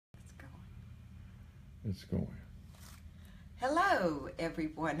It's going. Hello,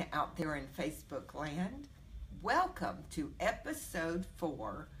 everyone out there in Facebook land. Welcome to episode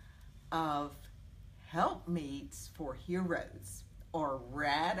 4 of Helpmeets for Heroes, or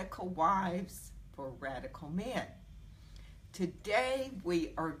Radical Wives for Radical Men. Today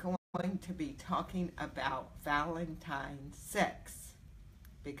we are going to be talking about Valentine's sex,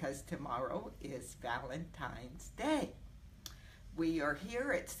 because tomorrow is Valentine's Day. We are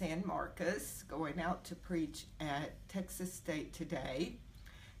here at San Marcos, going out to preach at Texas State today.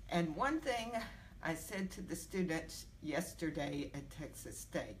 And one thing I said to the students yesterday at Texas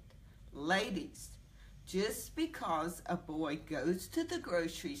State, ladies, just because a boy goes to the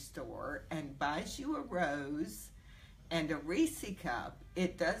grocery store and buys you a rose and a Reese cup,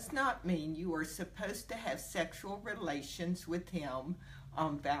 it does not mean you are supposed to have sexual relations with him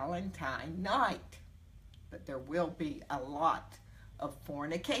on Valentine night. But there will be a lot of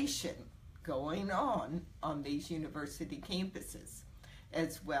fornication going on these university campuses,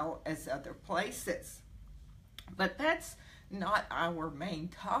 as well as other places. But that's not our main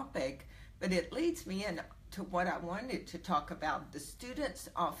topic, but it leads me into what I wanted to talk about. The students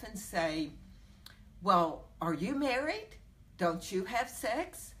often say, well, are you married? Don't you have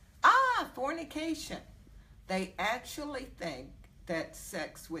sex? Fornication. They actually think that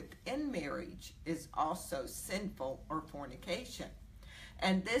sex within marriage is also sinful or fornication.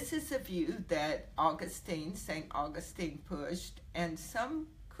 And this is a view that St. Augustine pushed, and some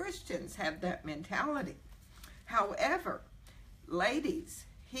Christians have that mentality. However, ladies,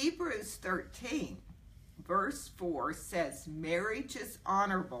 Hebrews 13, verse 4 says, marriage is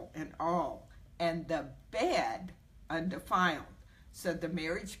honorable in all, and the bed undefiled. So the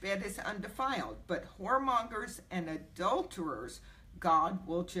marriage bed is undefiled, but whoremongers and adulterers God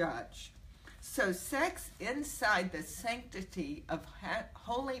will judge. So sex inside the sanctity of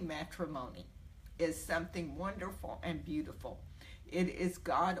holy matrimony is something wonderful and beautiful. It is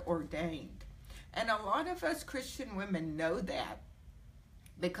God ordained. And a lot of us Christian women know that,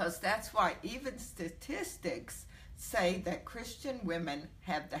 because that's why even statistics say that Christian women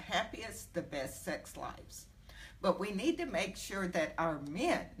have the happiest, the best sex lives. But we need to make sure that our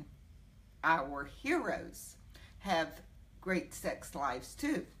men, our heroes, have great sex lives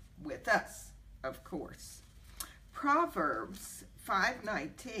too, with us, of course. Proverbs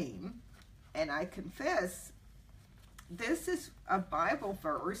 5:19, and I confess, this is a Bible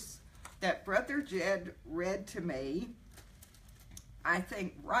verse that Brother Jed read to me, I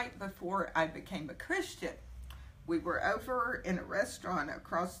think right before I became a Christian. We were over in a restaurant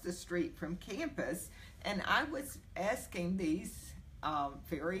across the street from campus, and I was asking these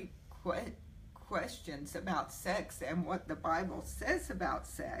very questions about sex and what the Bible says about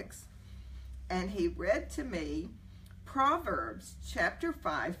sex. And he read to me Proverbs chapter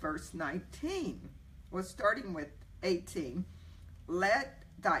 5, verse 19. Well, starting with 18. Let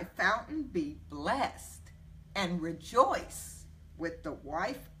thy fountain be blessed, and rejoice with the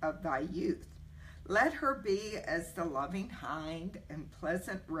wife of thy youth. Let her be as the loving hind and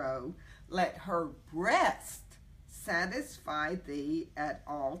pleasant roe. Let her breast satisfy thee at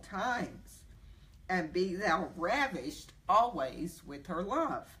all times, and be thou ravished always with her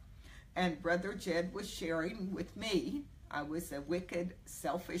love. And Brother Jed was sharing with me, I was a wicked,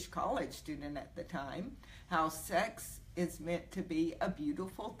 selfish college student at the time, how sex is meant to be a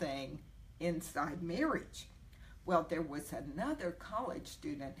beautiful thing inside marriage. Well, there was another college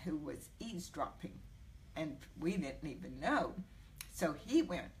student who was eavesdropping, and we didn't even know. So he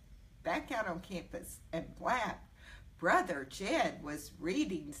went back out on campus and blabbed. Brother Jed was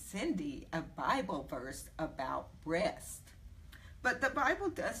reading Cindy a Bible verse about breast. But the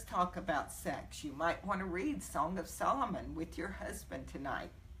Bible does talk about sex. You might want to read Song of Solomon with your husband tonight.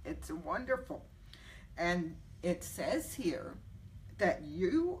 It's wonderful. And it says here that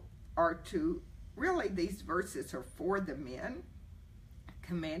you are to, really these verses are for the men,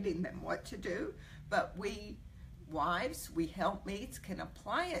 commanding them what to do, but we wives, we helpmeets, can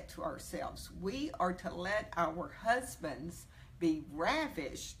apply it to ourselves. We are to let our husbands be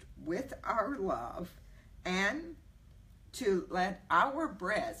ravished with our love, and to let our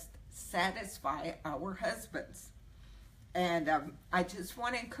breast satisfy our husbands. And I just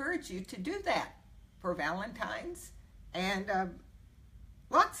want to encourage you to do that for Valentine's and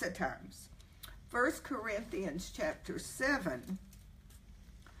lots of times. 1 Corinthians chapter 7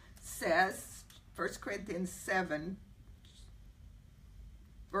 says, 1 Corinthians 7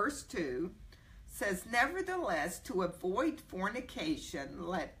 verse 2 says, nevertheless, to avoid fornication,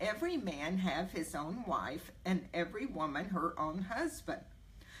 let every man have his own wife, and every woman her own husband.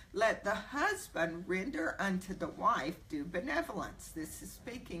 Let the husband render unto the wife due benevolence. This is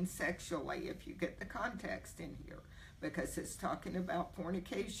speaking sexually, if you get the context in here, because it's talking about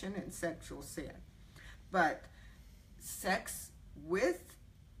fornication and sexual sin. But sex with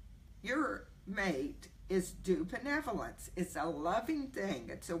your mate is due benevolence. It's a loving thing.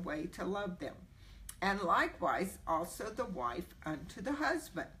 It's a way to love them. And likewise also the wife unto the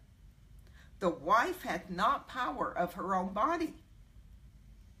husband. The wife hath not power of her own body,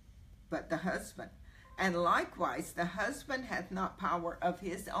 but the husband. And likewise the husband hath not power of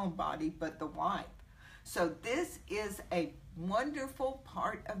his own body, but the wife. So this is a wonderful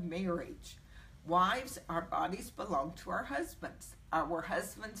part of marriage. Wives, our bodies belong to our husbands. Our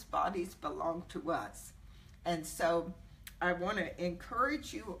husbands' bodies belong to us. And so I want to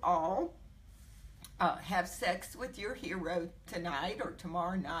encourage you all, have sex with your hero tonight or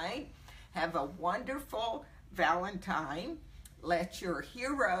tomorrow night. Have a wonderful Valentine. Let your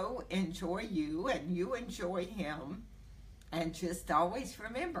hero enjoy you and you enjoy him. And just always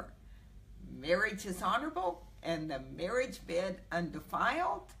remember, marriage is honorable and the marriage bed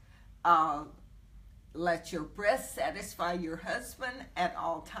undefiled. Let your breast satisfy your husband at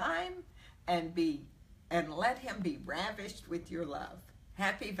all time, and let him be ravished with your love.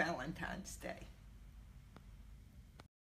 Happy Valentine's Day.